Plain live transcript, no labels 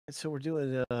So we're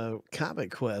doing a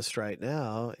Comic Quest right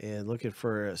now and looking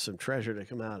for some treasure to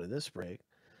come out of this break.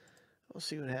 We'll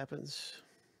see what happens.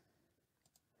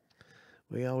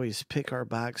 We always pick our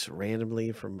box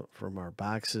randomly from our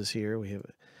boxes here.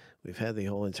 We've had the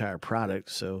whole entire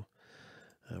product, so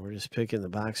we're just picking the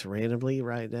box randomly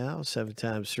right now, 7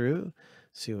 times through.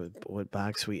 See what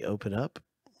box we open up.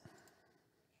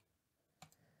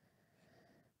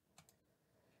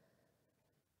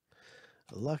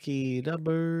 Lucky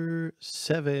number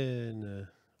 7,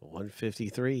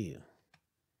 153.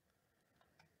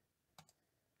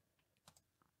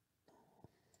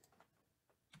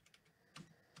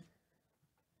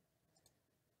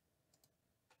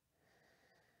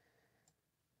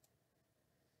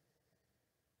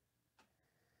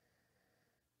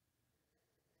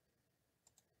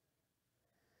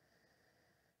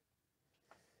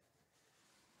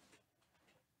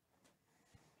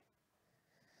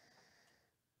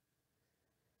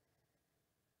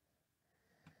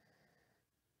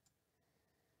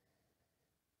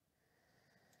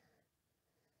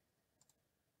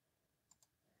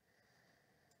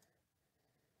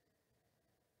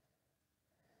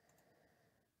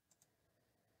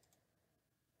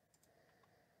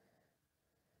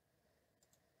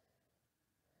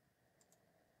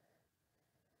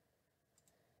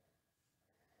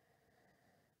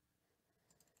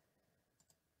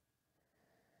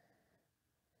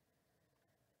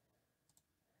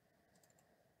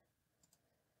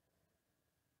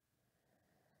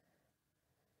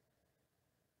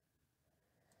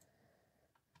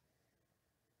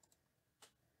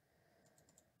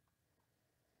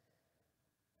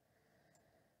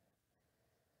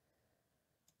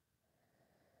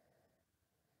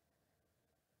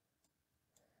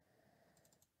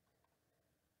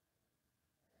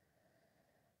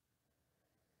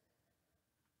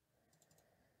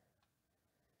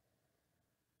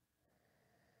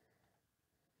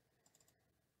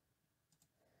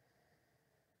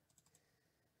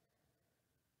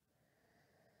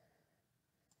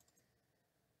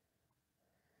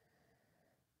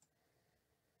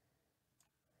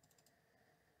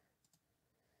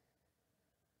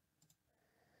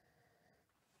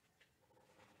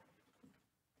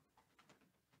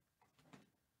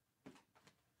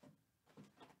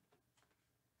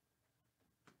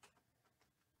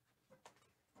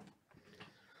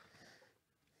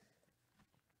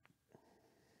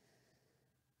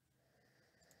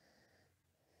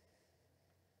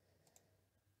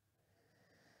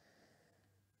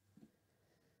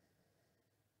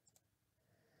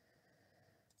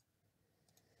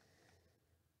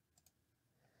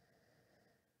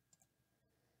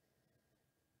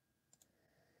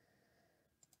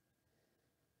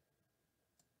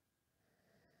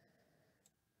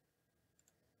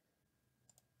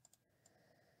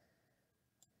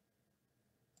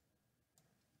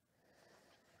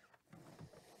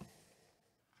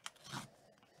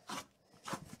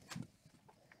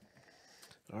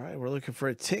 All right, we're looking for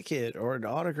a ticket or an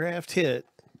autographed hit.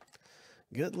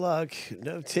 Good luck.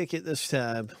 No ticket this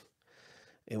time.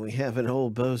 And we have an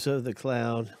old Bozo the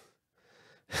Clown.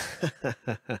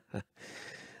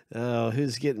 Oh,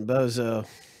 who's getting Bozo?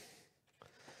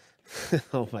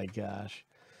 Oh my gosh.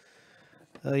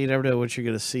 Oh, you never know what you're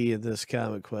going to see in this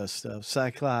Comic Quest stuff.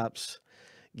 Cyclops.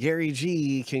 Gary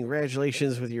G,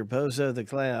 congratulations with your Bozo the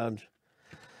Clown.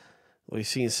 We've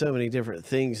seen so many different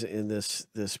things in this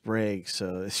break,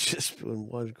 so it's just been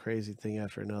one crazy thing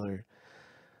after another.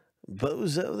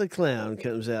 Bozo the Clown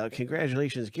comes out.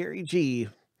 Congratulations, Gary G.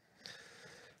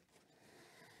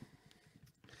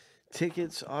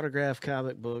 Tickets, autographed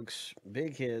comic books,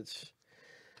 big hits.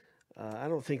 I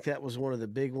don't think that was one of the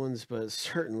big ones, but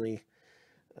certainly,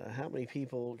 how many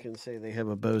people can say they have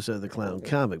a Bozo the Clown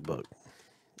comic book?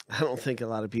 I don't think a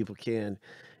lot of people can,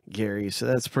 Gary, so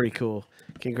that's pretty cool.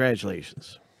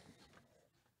 Congratulations.